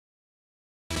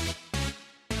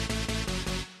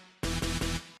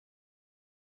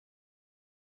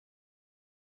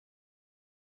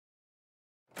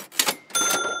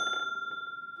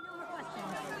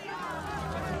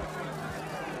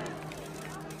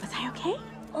I okay?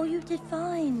 Oh, you did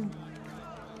fine.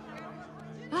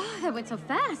 Oh, that went so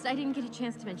fast. I didn't get a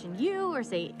chance to mention you or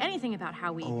say anything about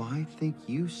how we... Oh, I think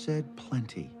you said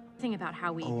plenty. Thing about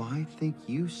how we... Oh, I think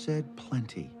you said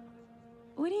plenty.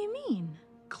 What do you mean?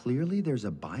 Clearly there's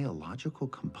a biological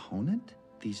component.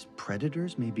 These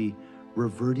predators may be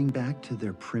reverting back to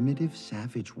their primitive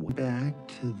savage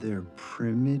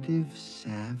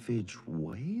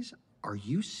ways? Are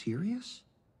you serious?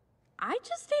 I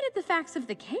just stated the facts of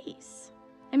the case.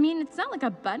 I mean, it's not like a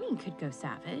bunny could go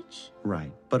savage.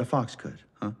 Right, but a fox could,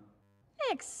 huh?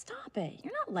 Nick, stop it.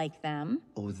 You're not like them.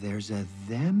 Oh, there's a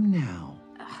them now.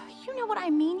 You know what I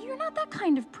mean. You're not that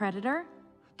kind of predator.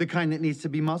 The kind that needs to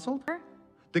be muscled?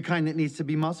 The kind that needs to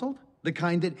be muscled? The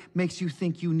kind that makes you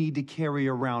think you need to carry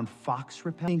around fox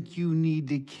repellent?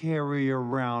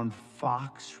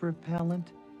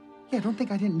 Yeah, don't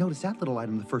think I didn't notice that little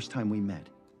item the first time we met.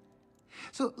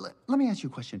 So, let me ask you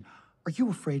a question. Are you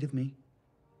afraid of me?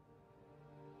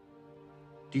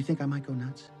 Do you think I might go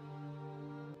nuts?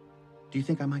 You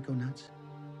think I might go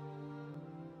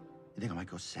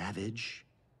savage?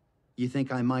 You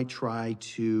think I might try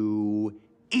to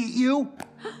eat you?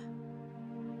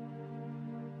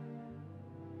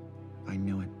 I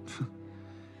knew it.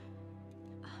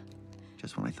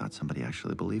 Just when I thought somebody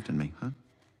actually believed in me, huh?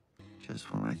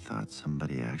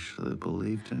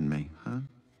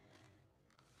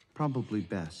 Probably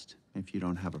best if you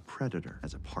don't have a predator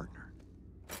as a partner.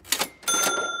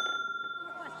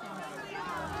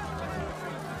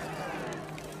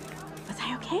 Was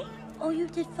I okay? Oh, you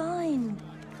did fine.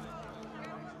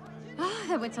 Oh,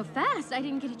 that went so fast. I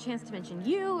didn't get a chance to mention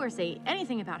you or say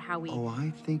anything about how we... Oh,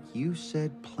 I think you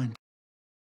said plenty.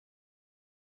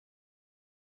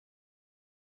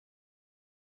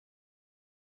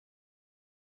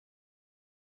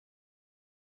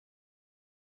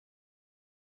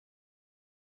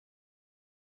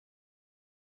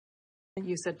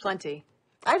 You said plenty.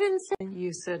 I didn't say.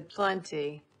 You said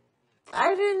plenty.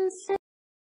 I didn't say.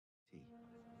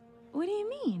 What do you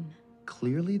mean?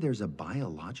 Clearly there's a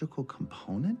biological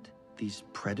component. These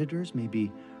predators may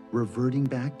be reverting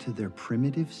back to their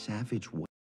primitive savage way.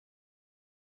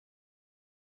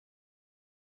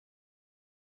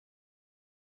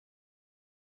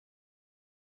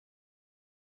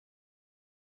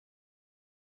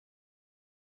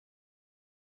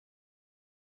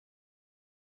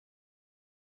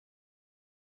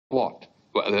 What?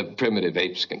 Well, the primitive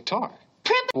apes can talk.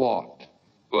 What?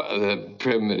 Well, the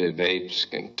primitive apes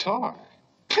can talk.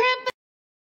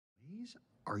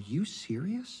 Are you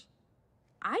serious?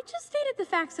 I just stated the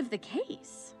facts of the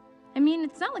case. I mean,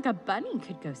 it's not like a bunny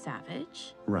could go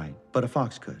savage. Right, but a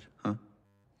fox could, huh?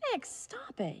 Nick,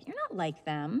 stop it. You're not like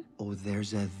them. Oh,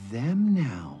 there's a them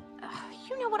now.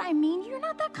 You know what I mean. You're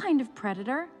not that kind of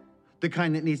predator. The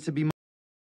kind that needs to be...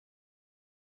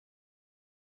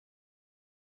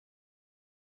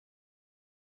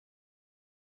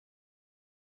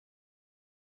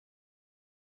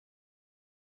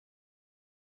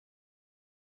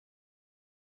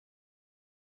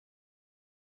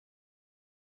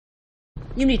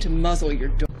 You need to muzzle your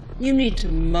dog. You need to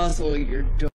muzzle your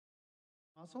dog.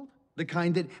 Muzzled? The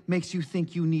kind that makes you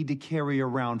think you need to carry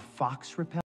around fox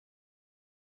repellent?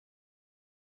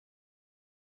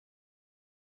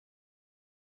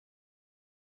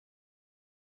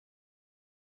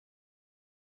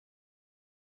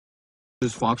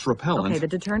 Is fox repellent. Okay, the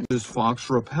deterrent. Is fox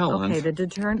repellent. Okay, the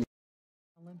deterrent.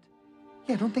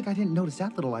 Yeah, don't think I didn't notice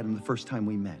that little item the first time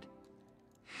we met.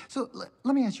 So,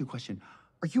 let me ask you a question.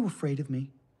 Are you afraid of me?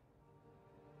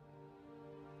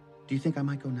 Do you think I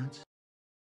might go nuts?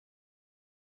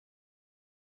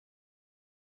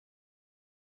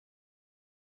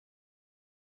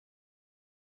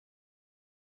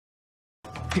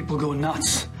 People go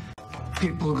nuts.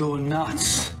 People go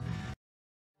nuts.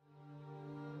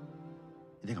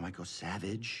 You think I might go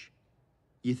savage?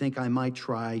 You think I might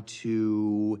try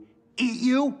to eat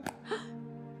you?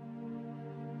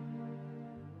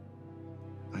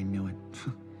 I knew it.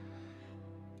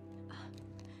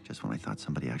 Just when I thought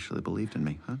somebody actually believed in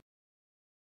me, huh?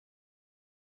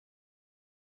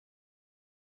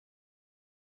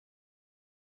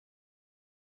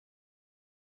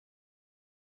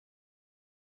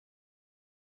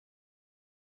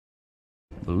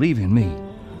 Believe in me.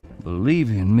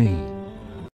 Believe in me.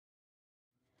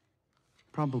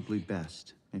 Probably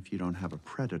best if you don't have a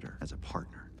predator as a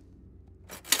partner.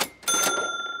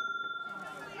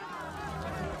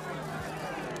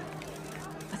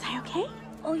 Was I okay?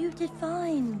 Oh, you did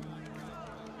fine.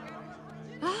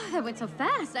 Oh, that went so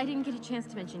fast. I didn't get a chance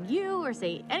to mention you or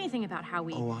say anything about how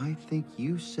we... Oh, I think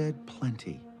you said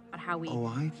plenty. About how we... Oh,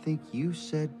 I think you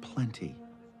said plenty.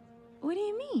 What do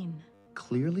you mean?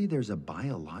 Clearly, there's a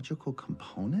biological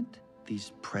component.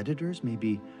 These predators may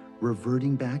be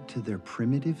reverting back to their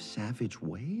primitive, savage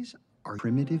ways? Are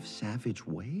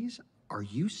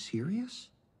you serious?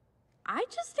 I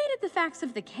just stated the facts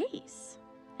of the case.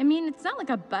 I mean, it's not like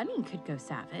a bunny could go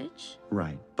savage.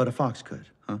 Right, but a fox could,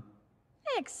 huh?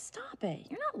 Nick, stop it.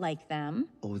 You're not like them.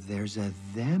 Oh, there's a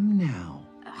them now.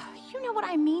 You know what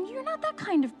I mean. You're not that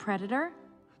kind of predator.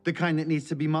 The kind that needs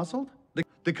to be muscled?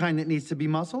 The kind that needs to be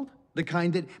muscled? The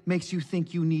kind that makes you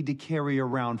think you need to carry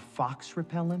around fox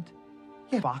repellent?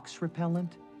 Yeah, fox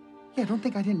repellent? Yeah, I don't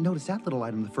think I didn't notice that little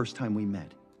item the first time we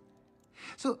met.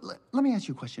 So, let me ask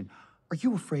you a question. Are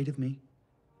you afraid of me?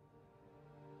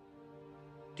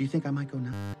 Do you think I might go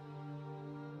nuts?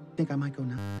 You think I might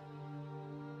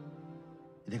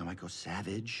go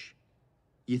savage?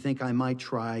 You think I might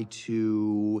try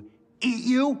to eat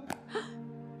you?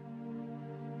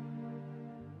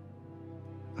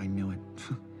 I knew it.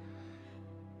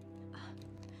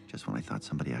 Just when I thought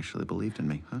somebody actually believed in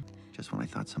me, huh?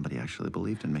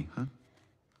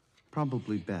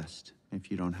 Probably best if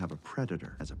you don't have a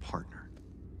predator as a partner.